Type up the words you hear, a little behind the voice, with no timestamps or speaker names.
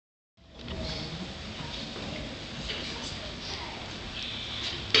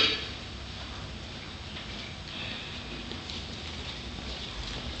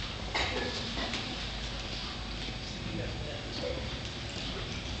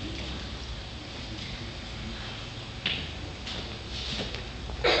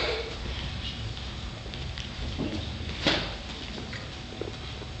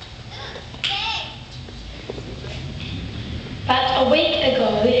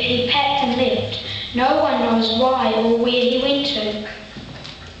No one knows why or where he went to.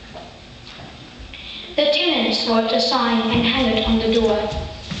 The tenants wrote a sign and hung it on the door.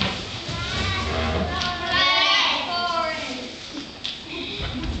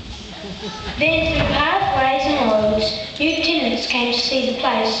 Then through pathways and roads, new tenants came to see the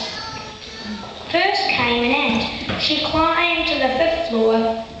place. First came an ant. She climbed to the 5th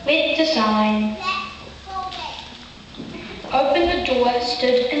floor, read the sign, opened the door,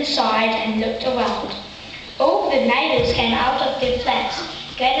 stood inside and looked around. All the neighbours came out of their flats,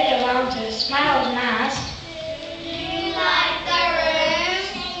 gathered around her, smiled and asked, "Do you like the room?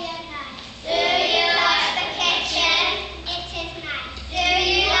 Do you like the kitchen? It is nice. Do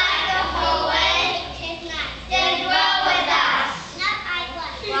you like the hallway? It is nice. Then dwell with us." "No, I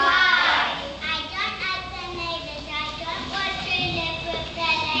won't." "Why?" "I don't like the neighbours. I don't want to live with the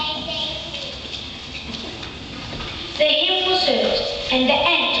ladies." The hem was hurt, and the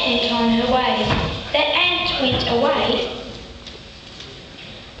ant went on her way. The ant went away,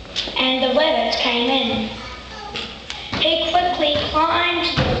 and the rabbit came in. He quickly climbed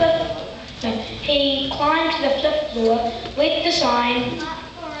to the 5th floor, read the sign,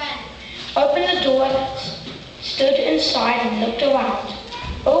 opened the door, stood inside and looked around.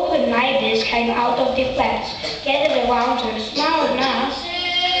 All the neighbours came out of their flats, gathered around her, smiled and asked, "Do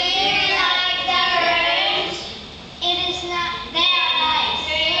you like the rooms? It is not. They are nice.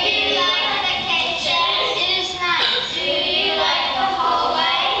 Do you like the kitchen? It is nice. Do you like the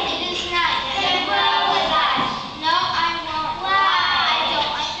hallway? It is nice. Then dwell with us." "No, I won't." "Why?" "I don't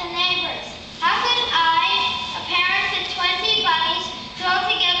like the neighbors. How could I, a parent with 20 bunnies, dwell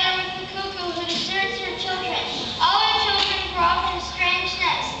together with the cuckoo who deserts her children? All her children grow up in strange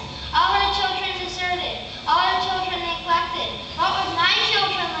nests. All her children deserted. All her children neglected. What would my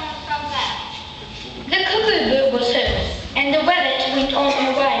children learn from them?" The cuckoo bird was hurt, and the rabbit went on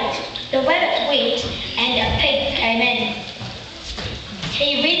her way. The rabbit went, and a pig came in.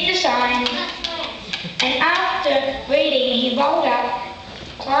 He read the sign, and after reading he rolled up,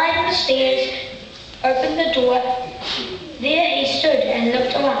 climbed the stairs, opened the door. There he stood and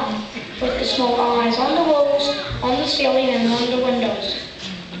looked around, with the small eyes on the walls, on the ceiling and on the windows.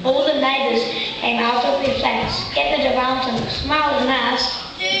 All the neighbours came out of their flats, gathered around him, smiled and asked,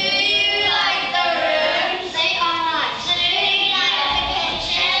 "Do you like the rooms? They are nice. Do you like the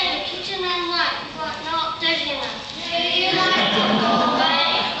kitchen? The kitchen is nice, but not dirty enough. Do you like the hallway?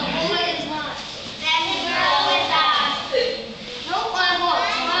 The hallway is nice. Then dwell with us." "No, I won't."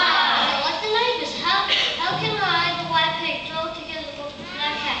 "Why?" "I don't like the neighbours. How can I, the white pig, dwell together with the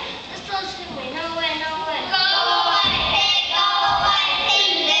black cat? This doesn't suit me. No way, no way." "Go away, pig. Go away, pig.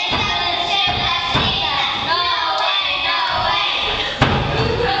 This doesn't suit us either. No way, no way."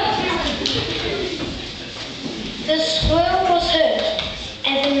 The squirrel was hurt,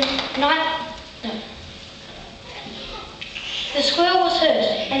 and the squirrel was hurt,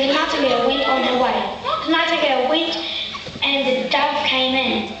 and the nightingale went on her way. The nightingale went, and the dove came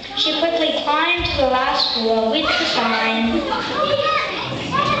in. She quickly climbed to the last floor, read the sign,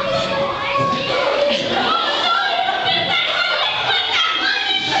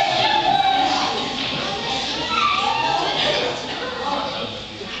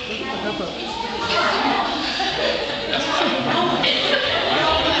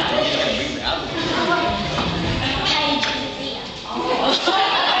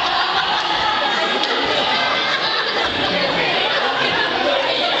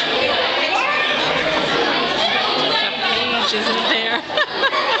 Isn't there?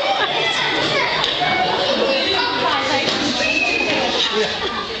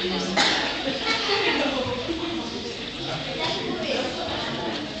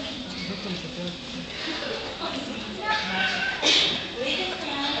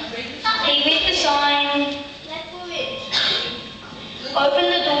 he read the sign,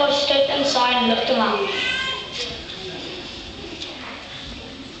 opened the door, stood inside and looked around.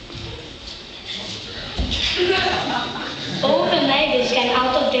 All the neighbours came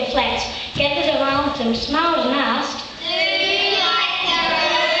out of their flats, gathered around him, smiled and asked, "Do you like the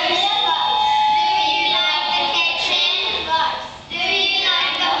rooms? Do you like the kitchen? Do you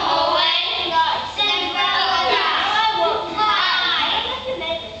like the hallway? Then dwell with us." "Why?"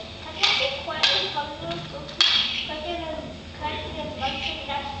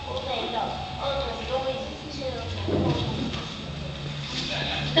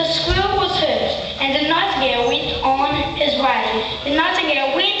 The squirrel was hurt, and the nightingale went on his way. The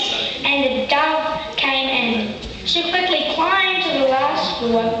nightingale went, and the dove came in. She quickly climbed to the last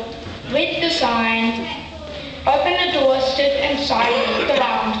floor, read the sign, opened the door, stood inside, and looked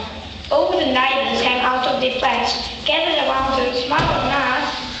around. All the neighbours came out of their flats, gathered around her, smiled and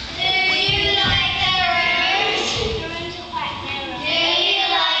asked, "Do you like the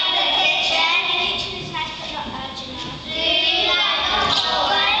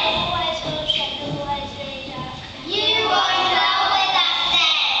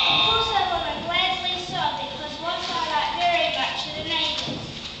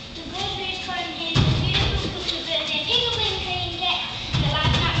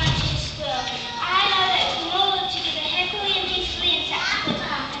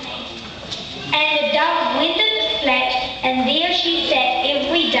And the dove went to the flat, and there she sat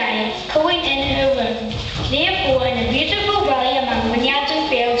every day, cooing in her room. Therefore, in a beautiful valley among vineyards and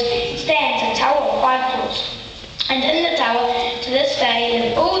fields, stands a tower of 5 floors. And in the tower, to this day,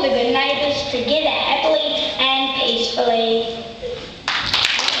 live all the good neighbours together.